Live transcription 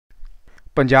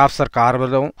पंजाब सरकार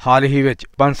वालों हाल ही विच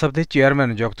पनसप के चेयरमैन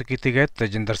नियुक्त किए गए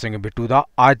तजिंदर सिंह बिट्टू का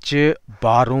अज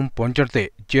बार रूम पहुंचण ते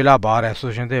जिला बार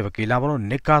एसोसीएशन के वकीलों वालों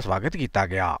निੱਘਾ स्वागत किया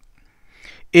गया।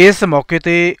 इस मौके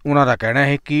ते उन्हां दा कहना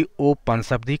है कि वो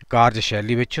पनसप की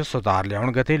कार्यशैली विच सुधार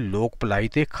लियाउणगे ते लोक भलाई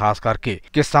ते खास करके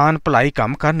किसान भलाई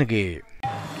काम करनगे।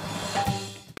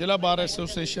 जिला बार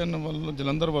एसोसीएशन वालों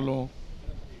जलंधर वालों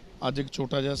अज एक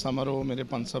छोटा जिहा समारोह मेरे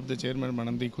पनसप के चेयरमैन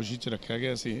बनने की खुशी च रखा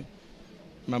गया सी।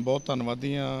 मैं बहुत धन्नवादी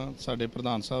हाँ साडे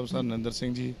प्रधान साहब सर नरेंद्र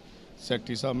सिंह जी,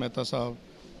 सैकटरी साहब मेहता साहब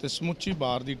ते समुची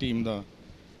बार की टीम का,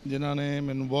 जिन्हों ने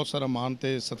मैनू बहुत सारा मान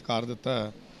ते सत्कार दिता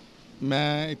है।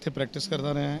 मैं इत्थे प्रैक्टिस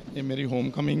करता रहा, ये मेरी होम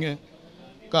कमिंग है,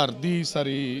 घर की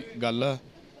सारी गल है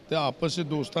तो आपस में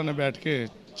दोस्तों ने बैठ के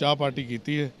चाह पार्टी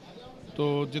की है। तो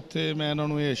जिथे मैं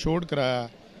इन्होंने ये अश्योर्ड कराया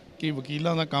कि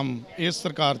वकीलों का काम इस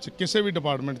सरकार च किसी भी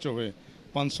डिपार्टमेंट च होवे,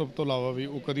 पनसप तो इलावा भी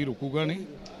वो कभी रुकूगा नहीं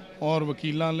और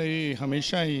वकीलों लिए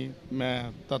हमेशा ही मैं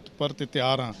तत्पर ते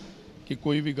तैयार हाँ कि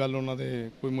कोई भी गल उन्होंने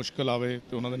कोई मुश्किल आवे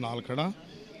तो उन्होंने नाल खड़ा।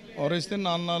 और इस दे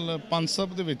नाल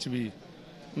पनसप दे विच भी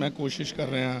मैं कोशिश कर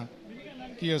रहा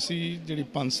कि असी जिहड़ी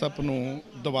पनसप नूं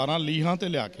दोबारा लीहां ते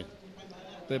लिया के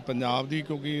ते पंजाब दी,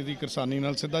 क्योंकि इहदी किसानी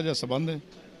नाल सीधा जिहा संबंध है,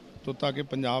 तो ताकि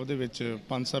पंजाब दे विच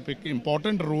पनसप एक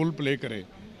इंपॉर्टेंट रोल प्ले करे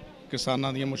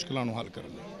किसानां दीयां मुश्किलां नूं हल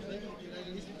करन लई।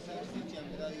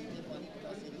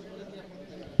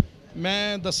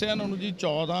 मैं दस्सिया इन्होंने जी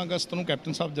 14 अगस्त को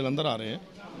कैप्टन साहब जलंधर आ रहे हैं,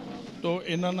 तो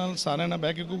इन्होंने सारे ना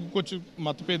बह के क्योंकि कुछ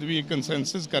मतभेद भी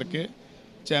कंसेंसस करके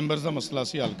चैंबर्स का मसला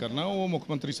असी हल करना, वो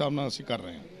मुख्यमंत्री साहब नाल असी कर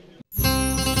रहे हैं।